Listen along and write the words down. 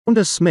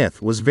Devonta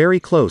Smith was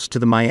very close to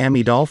the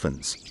Miami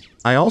Dolphins.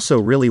 I also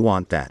really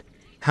want that.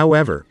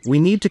 However, we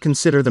need to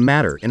consider the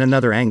matter in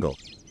another angle.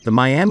 The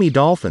Miami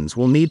Dolphins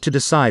will need to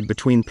decide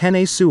between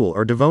Penei Sewell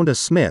or Devonta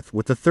Smith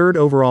with the third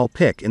overall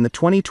pick in the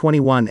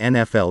 2021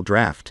 NFL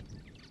Draft.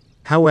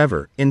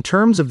 However, in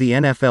terms of the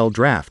NFL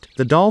Draft,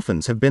 the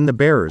Dolphins have been the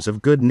bearers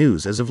of good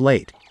news as of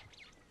late.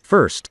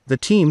 First, the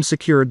team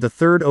secured the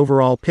third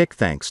overall pick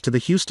thanks to the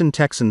Houston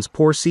Texans'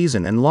 poor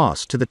season and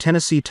loss to the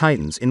Tennessee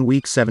Titans in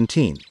Week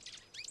 17.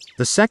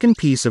 The second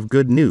piece of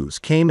good news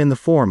came in the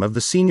form of the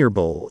Senior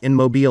Bowl in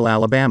Mobile,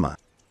 Alabama.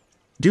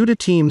 Due to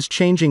teams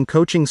changing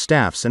coaching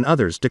staffs and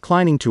others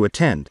declining to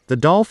attend, the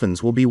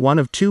Dolphins will be one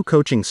of two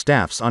coaching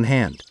staffs on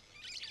hand.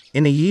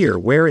 In a year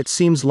where it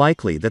seems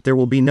likely that there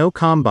will be no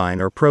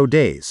combine or pro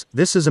days,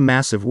 this is a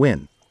massive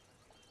win.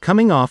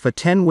 Coming off a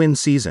 10-win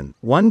season,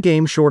 one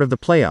game short of the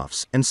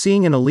playoffs, and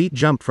seeing an elite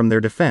jump from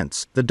their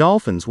defense, the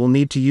Dolphins will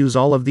need to use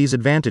all of these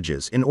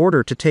advantages in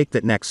order to take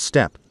that next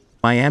step.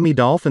 Miami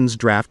Dolphins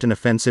draft an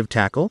offensive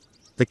tackle?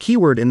 The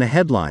keyword in the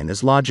headline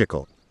is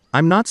logical.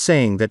 I'm not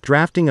saying that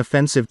drafting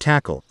offensive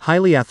tackle,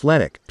 highly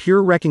athletic,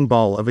 pure wrecking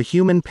ball of a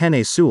human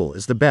Penei Sewell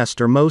is the best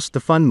or most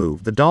the fun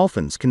move the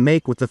Dolphins can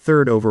make with the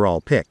third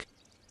overall pick.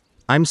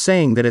 I'm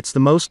saying that it's the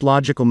most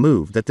logical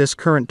move that this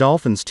current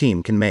Dolphins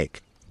team can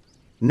make.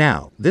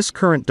 Now, this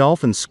current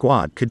Dolphins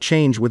squad could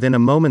change within a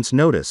moment's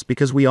notice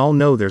because we all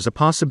know there's a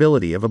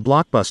possibility of a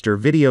blockbuster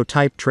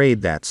video-type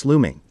trade that's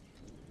looming.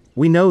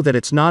 We know that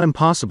it's not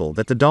impossible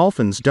that the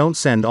Dolphins don't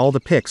send all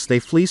the picks they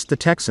fleeced the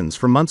Texans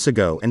for months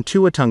ago and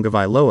Tua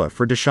Tagovailoa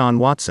for Deshaun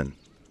Watson.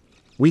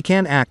 We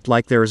can't act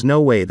like there is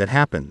no way that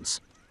happens.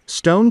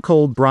 Stone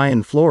Cold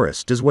Brian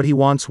Flores does what he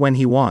wants when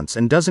he wants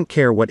and doesn't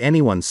care what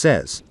anyone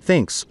says,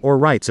 thinks, or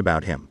writes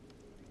about him.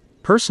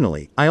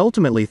 Personally, I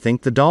ultimately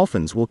think the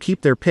Dolphins will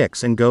keep their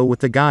picks and go with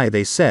the guy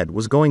they said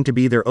was going to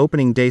be their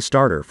opening day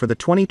starter for the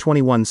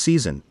 2021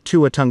 season,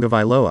 Tua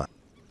Tagovailoa.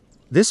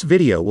 This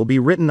video will be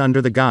written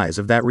under the guise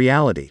of that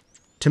reality.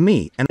 To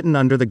me, and written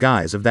under the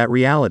guise of that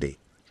reality.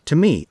 To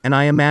me, and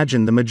I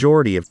imagine the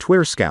majority of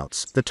Twitter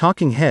scouts, the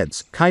talking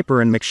heads,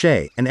 Kiper and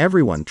McShay, and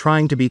everyone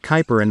trying to be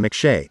Kiper and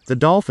McShay, the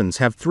Dolphins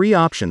have three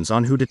options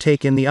on who to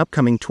take in the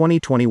upcoming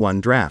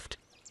 2021 draft.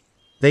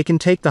 They can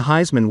take the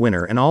Heisman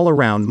winner and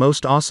all-around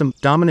most awesome,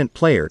 dominant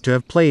player to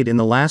have played in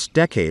the last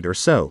decade or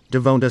so,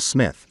 Devonta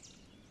Smith.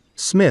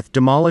 Smith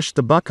demolished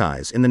the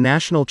Buckeyes in the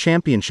national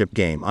championship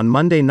game on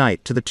Monday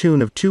night to the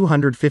tune of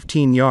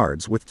 215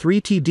 yards with 3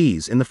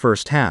 TDs in the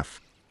first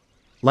half.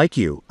 Like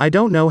you, I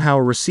don't know how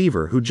a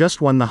receiver who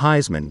just won the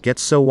Heisman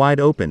gets so wide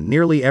open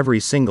nearly every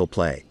single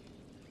play.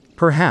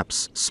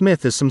 Perhaps,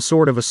 Smith is some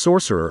sort of a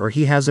sorcerer or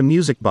he has a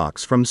music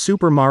box from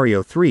Super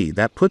Mario 3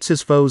 that puts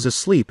his foes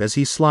asleep as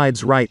he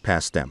slides right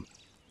past them.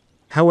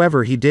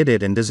 However he did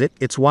it and does it,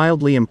 it's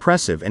wildly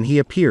impressive and he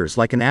appears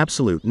like an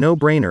absolute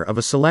no-brainer of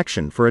a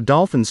selection for a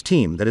Dolphins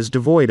team that is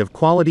devoid of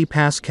quality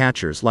pass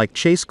catchers like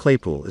Chase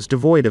Claypool is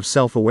devoid of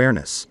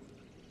self-awareness.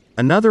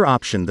 Another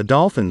option the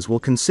Dolphins will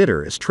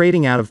consider is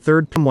trading out of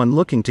third someone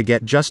looking to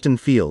get Justin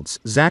Fields,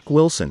 Zach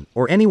Wilson,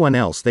 or anyone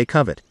else they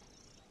covet.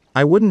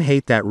 I wouldn't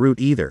hate that route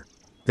either.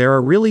 There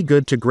are really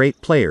good to great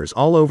players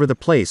all over the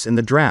place in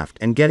the draft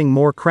and getting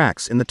more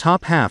cracks in the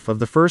top half of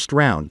the first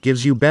round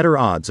gives you better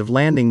odds of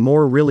landing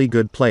more really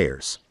good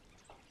players.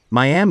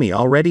 Miami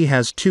already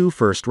has 2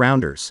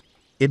 first-rounders.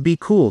 It'd be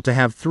cool to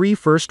have 3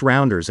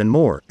 first-rounders and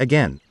more,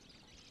 again.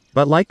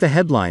 But like the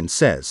headline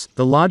says,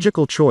 the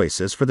logical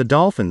choice is for the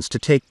Dolphins to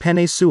take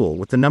Penei Sewell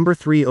with the number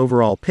 3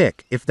 overall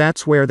pick, if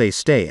that's where they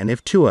stay and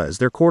if Tua is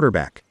their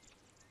quarterback.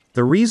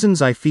 The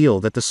reasons I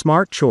feel that the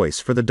smart choice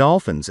for the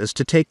Dolphins is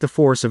to take the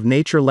force of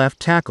nature left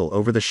tackle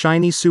over the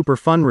shiny super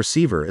fun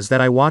receiver is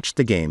that I watched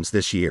the games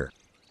this year.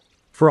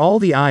 For all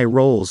the eye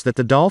rolls that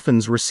the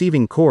Dolphins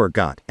receiving core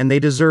got, and they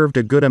deserved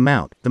a good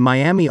amount, the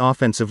Miami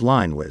offensive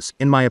line was,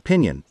 in my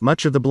opinion,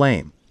 much of the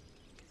blame.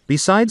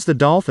 Besides the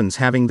Dolphins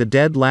having the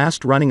dead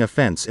last running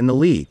offense in the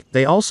league,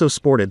 they also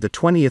sported the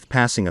 20th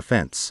passing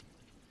offense.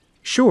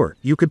 Sure,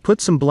 you could put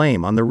some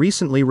blame on the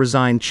recently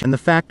resigned and the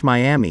fact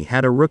Miami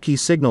had a rookie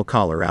signal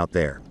caller out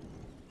there.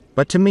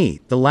 But to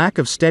me, the lack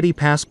of steady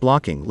pass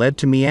blocking led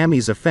to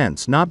Miami's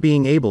offense not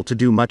being able to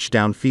do much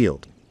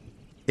downfield.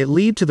 It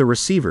led to the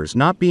receivers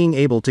not being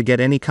able to get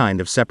any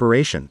kind of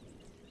separation.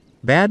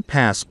 Bad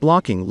pass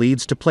blocking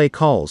leads to play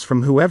calls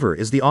from whoever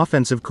is the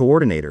offensive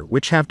coordinator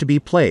which have to be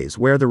plays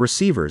where the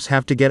receivers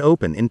have to get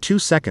open in 2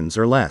 seconds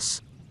or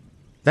less.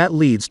 That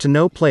leads to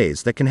no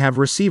plays that can have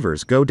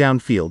receivers go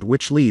downfield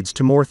which leads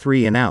to more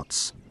 3 and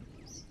outs.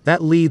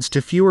 That leads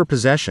to fewer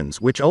possessions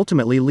which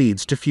ultimately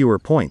leads to fewer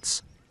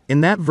points.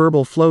 In that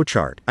verbal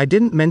flowchart, I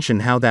didn't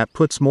mention how that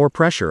puts more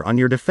pressure on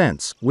your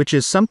defense, which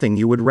is something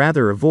you would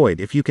rather avoid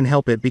if you can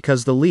help it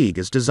because the league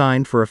is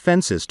designed for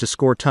offenses to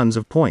score tons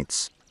of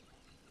points.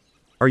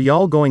 Are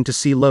y'all going to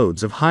see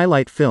loads of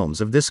highlight films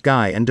of this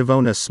guy and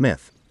Devonta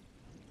Smith?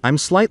 I'm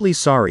slightly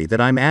sorry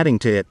that I'm adding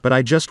to it, but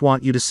I just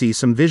want you to see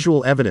some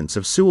visual evidence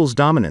of Sewell's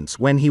dominance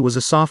when he was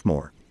a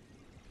sophomore.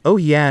 Oh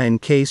yeah, in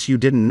case you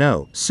didn't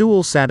know,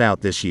 Sewell sat out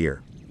this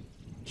year.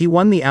 He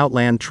won the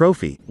Outland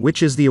Trophy,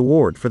 which is the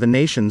award for the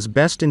nation's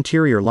best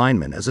interior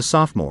lineman as a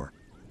sophomore.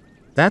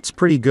 That's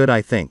pretty good,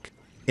 I think.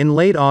 In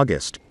late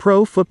August,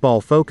 Pro Football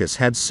Focus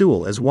had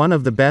Sewell as one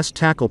of the best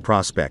tackle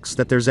prospects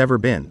that there's ever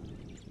been.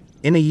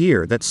 In a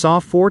year that saw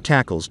 4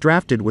 tackles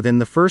drafted within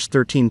the first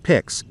 13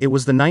 picks, it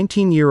was the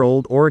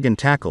 19-year-old Oregon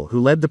tackle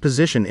who led the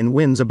position in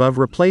wins above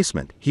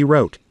replacement, he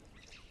wrote.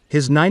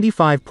 His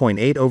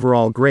 95.8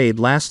 overall grade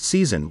last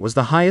season was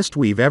the highest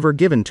we've ever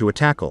given to a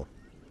tackle.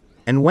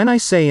 And when I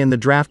say in the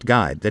draft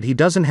guide that he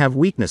doesn't have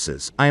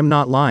weaknesses, I am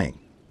not lying.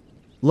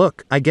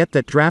 Look, I get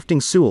that drafting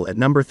Sewell at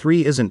number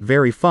 3 isn't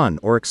very fun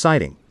or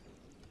exciting.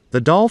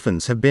 The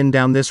Dolphins have been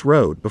down this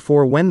road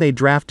before when they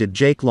drafted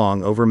Jake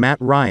Long over Matt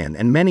Ryan,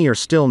 and many are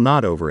still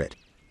not over it.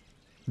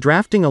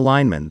 Drafting a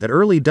lineman that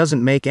early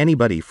doesn't make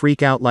anybody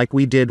freak out like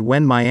we did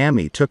when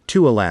Miami took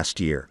Tua last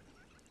year.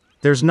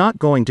 There's not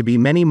going to be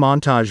many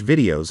montage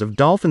videos of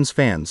Dolphins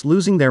fans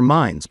losing their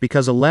minds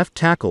because a left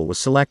tackle was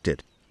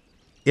selected.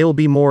 It'll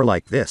be more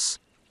like this.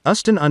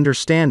 Uston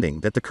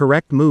understanding that the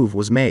correct move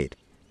was made.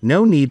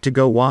 No need to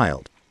go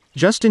wild.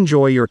 Just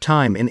enjoy your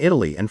time in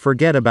Italy and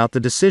forget about the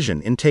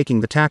decision in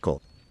taking the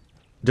tackle.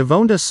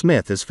 Devonta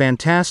Smith is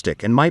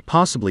fantastic and might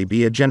possibly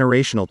be a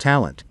generational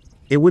talent.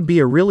 It would be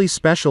a really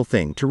special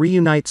thing to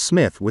reunite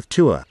Smith with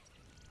Tua.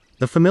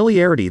 The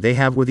familiarity they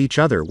have with each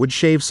other would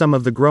shave some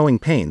of the growing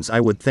pains,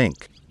 I would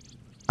think.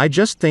 I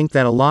just think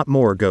that a lot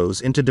more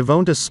goes into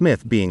Devonta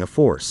Smith being a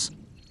force.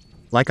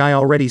 Like I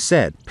already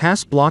said,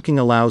 pass blocking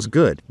allows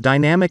good,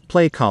 dynamic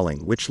play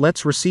calling which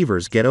lets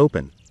receivers get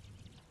open.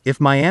 If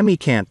Miami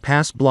can't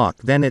pass block,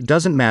 then it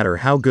doesn't matter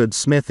how good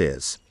Smith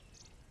is.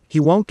 He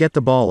won't get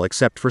the ball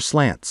except for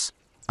slants.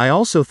 I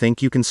also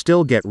think you can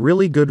still get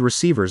really good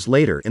receivers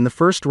later in the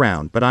first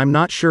round, but I'm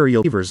not sure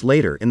you'll be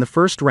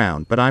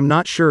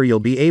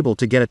able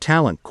to get a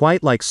talent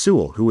quite like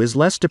Sewell who is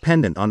less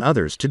dependent on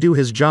others to do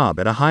his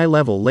job at a high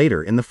level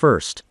later in the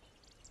first.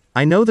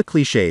 I know the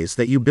cliches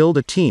that you build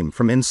a team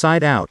from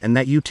inside out and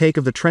that you take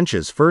of the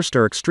trenches first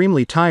are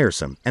extremely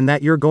tiresome, and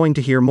that you're going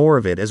to hear more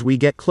of it as we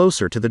get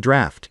closer to the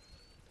draft.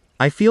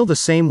 I feel the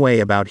same way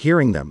about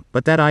hearing them,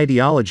 but that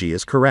ideology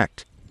is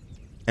correct.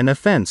 An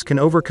offense can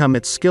overcome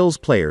its skills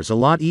players a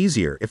lot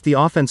easier if the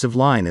offensive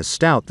line is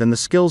stout than the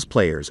skills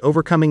players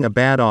overcoming a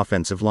bad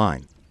offensive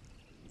line.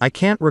 I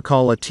can't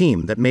recall a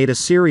team that made a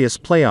serious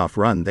playoff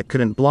run that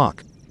couldn't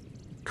block.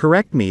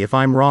 Correct me if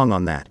I'm wrong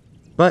on that.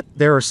 But,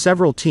 there are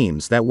several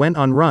teams that went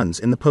on runs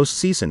in the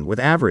postseason with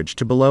average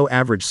to below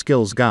average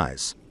skills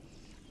guys.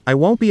 I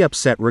won't be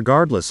upset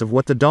regardless of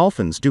what the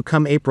Dolphins do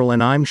come April,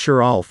 and I'm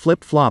sure I'll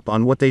flip-flop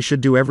on what they should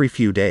do every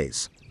few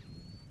days.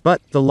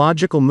 But, the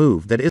logical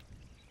move that is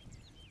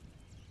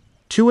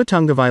Tua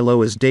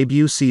Tagovailoa's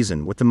debut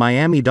season with the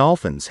Miami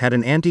Dolphins had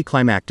an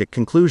anticlimactic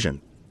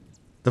conclusion.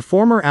 The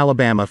former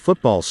Alabama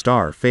football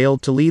star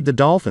failed to lead the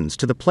Dolphins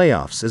to the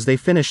playoffs as they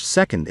finished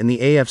second in the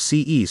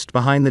AFC East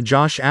behind the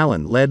Josh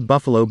Allen-led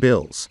Buffalo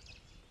Bills.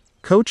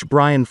 Coach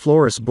Brian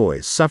Flores'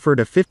 boys suffered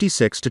a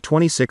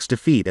 56-26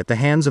 defeat at the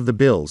hands of the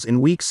Bills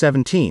in Week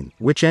 17,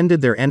 which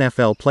ended their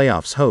NFL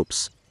playoffs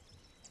hopes.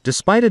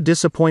 Despite a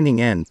disappointing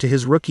end to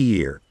his rookie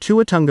year,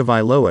 Tua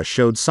Tagovailoa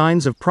showed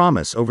signs of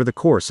promise over the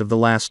course of the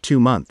last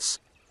 2 months.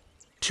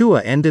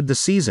 Tua ended the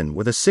season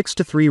with a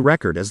 6-3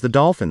 record as the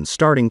Dolphins'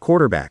 starting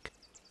quarterback.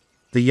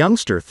 The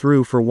youngster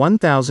threw for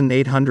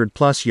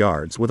 1,800+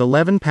 yards with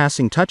 11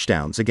 passing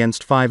touchdowns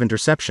against 5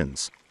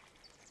 interceptions.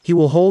 He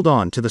will hold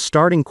on to the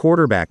starting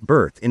quarterback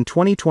berth in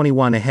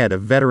 2021 ahead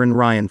of veteran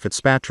Ryan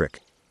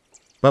Fitzpatrick.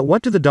 But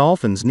what do the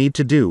Dolphins need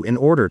to do in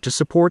order to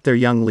support their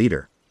young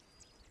leader?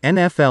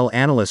 NFL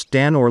analyst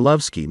Dan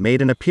Orlovsky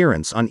made an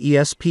appearance on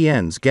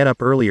ESPN's Get Up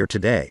earlier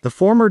today. The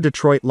former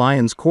Detroit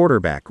Lions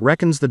quarterback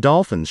reckons the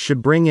Dolphins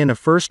should bring in a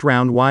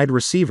first-round wide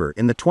receiver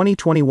in the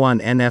 2021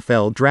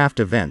 NFL draft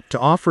event to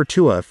offer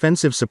Tua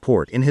offensive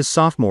support in his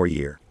sophomore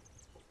year.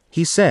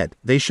 He said,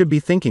 they should be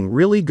thinking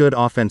really good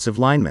offensive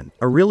lineman,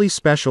 a really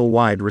special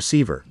wide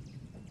receiver.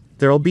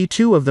 There'll be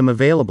 2 of them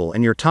available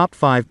in your top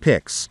 5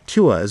 picks.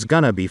 Tua is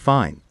gonna be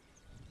fine.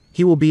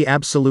 He will be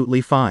absolutely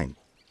fine.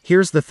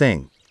 Here's the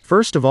thing.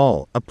 First of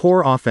all, a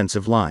poor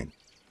offensive line.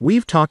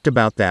 We've talked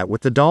about that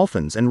with the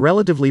Dolphins and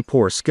relatively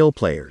poor skill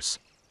players.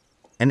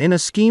 And in a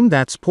scheme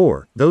that's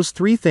poor, those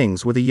 3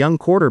 things with a young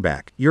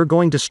quarterback, you're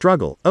going to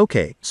struggle.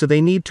 Okay, so they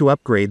need to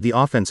upgrade the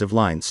offensive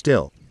line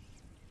still.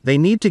 They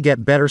need to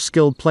get better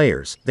skilled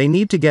players, they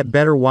need to get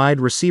better wide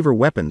receiver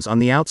weapons on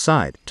the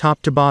outside,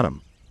 top to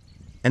bottom.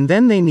 And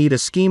then they need a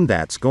scheme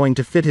that's going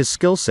to fit his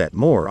skill set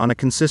more on a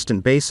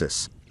consistent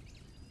basis.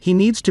 He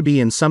needs to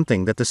be in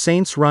something that the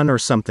Saints run or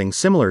something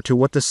similar to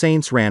what the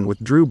Saints ran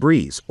with Drew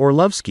Brees,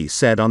 Orlovsky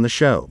said on the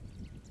show.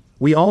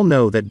 We all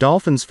know that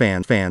Dolphins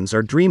fans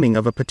are dreaming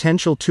of a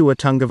potential Tua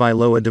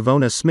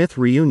Tagovailoa-Devonta Smith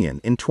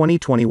reunion in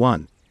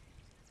 2021.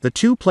 The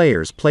 2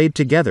 players played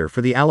together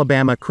for the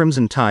Alabama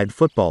Crimson Tide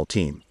football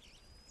team.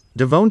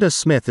 Devonta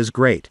Smith is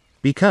great,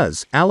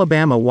 because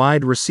Alabama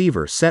wide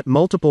receiver set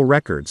multiple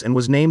records and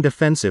was named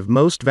Offensive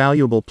Most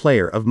Valuable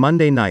Player of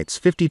Monday night's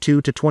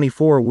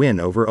 52-24 win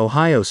over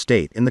Ohio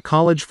State in the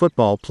College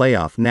Football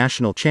Playoff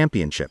National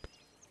Championship.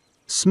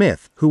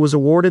 Smith, who was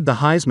awarded the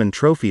Heisman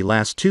Trophy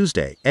last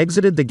Tuesday,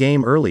 exited the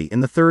game early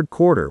in the third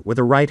quarter with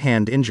a right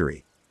hand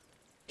injury.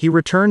 He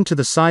returned to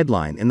the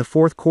sideline in the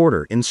fourth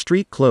quarter in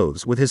street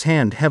clothes with his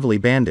hand heavily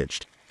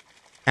bandaged.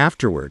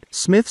 Afterward,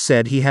 Smith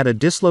said he had a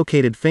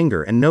dislocated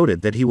finger and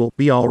noted that he will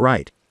be all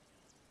right.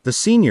 The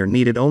senior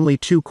needed only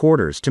 2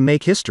 quarters to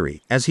make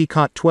history, as he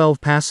caught 12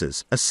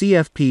 passes, a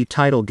CFP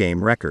title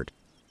game record.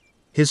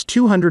 His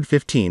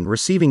 215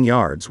 receiving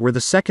yards were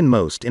the second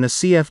most in a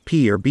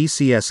CFP or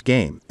BCS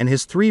game, and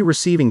his 3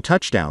 receiving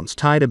touchdowns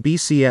tied a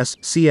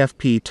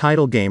BCS-CFP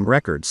title game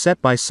record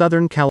set by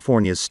Southern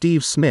California's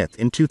Steve Smith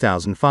in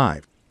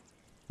 2005.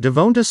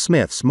 Devonta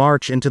Smith's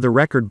march into the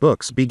record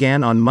books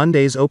began on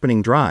Monday's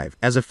opening drive,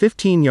 as a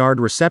 15-yard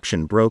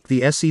reception broke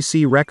the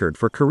SEC record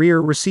for career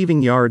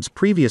receiving yards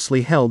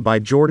previously held by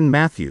Jordan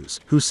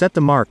Matthews, who set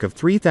the mark of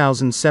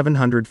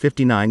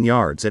 3,759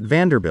 yards at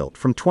Vanderbilt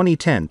from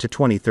 2010 to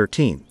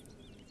 2013.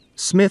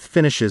 Smith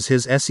finishes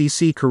his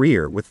SEC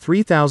career with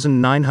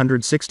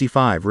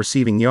 3,965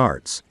 receiving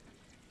yards.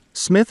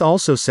 Smith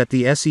also set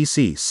the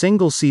SEC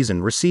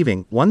single-season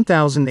receiving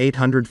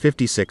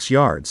 1,856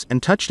 yards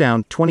and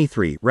touchdown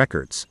 23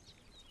 records.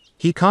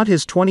 He caught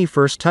his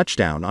 21st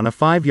touchdown on a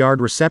 5-yard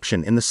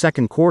reception in the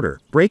second quarter,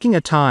 breaking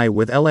a tie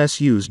with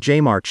LSU's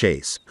Jamar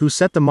Chase, who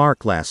set the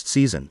mark last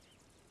season.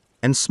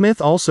 And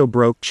Smith also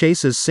broke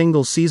Chase's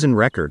single-season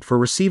record for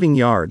receiving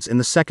yards in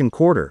the second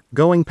quarter,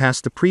 going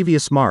past the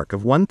previous mark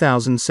of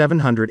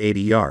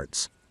 1,780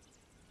 yards.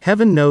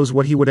 Heaven knows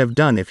what he would have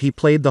done if he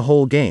played the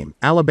whole game,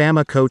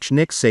 Alabama coach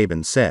Nick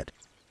Saban said.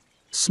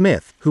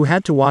 Smith, who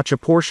had to watch a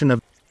portion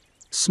of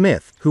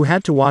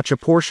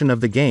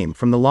the game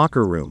from the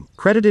locker room,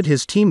 credited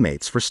his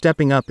teammates for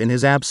stepping up in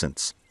his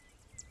absence.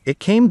 It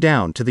came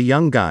down to the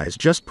young guys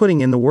just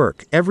putting in the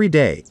work, every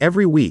day,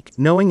 every week,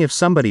 knowing if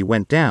somebody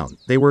went down,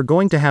 they were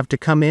going to have to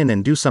come in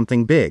and do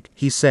something big,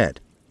 he said.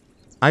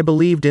 I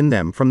believed in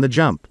them from the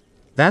jump.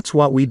 That's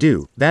what we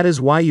do, that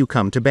is why you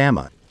come to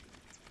Bama.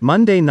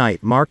 Monday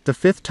night marked the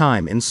 5th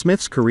time in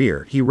Smith's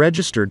career he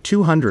registered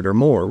 200 or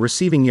more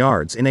receiving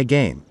yards in a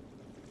game.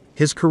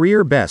 His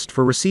career best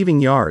for receiving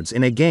yards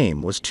in a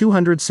game was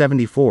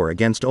 274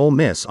 against Ole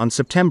Miss on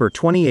September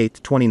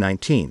 28,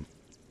 2019.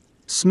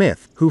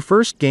 Smith, who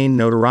first gained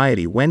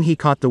notoriety when he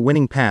caught the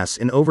winning pass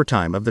in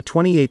overtime of the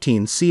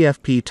 2018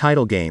 CFP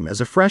title game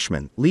as a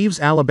freshman, leaves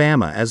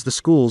Alabama as the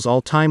school's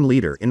all-time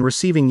leader in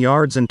receiving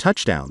yards and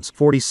touchdowns,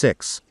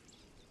 46.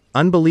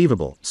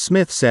 Unbelievable,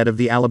 Smith said of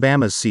the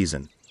Alabama's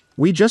season.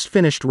 We just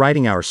finished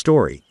writing our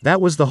story, that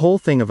was the whole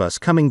thing of us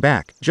coming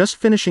back, just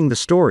finishing the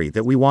story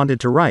that we wanted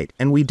to write,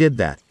 and we did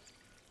that.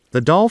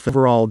 The Dolphins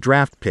overall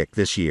draft pick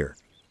this year.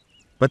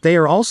 But they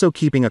are also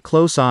keeping a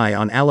close eye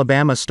on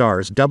Alabama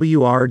stars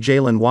Wr.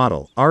 Jalen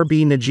Waddle,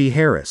 RB Najee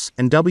Harris,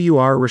 and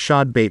Wr.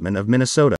 Rashad Bateman of Minnesota.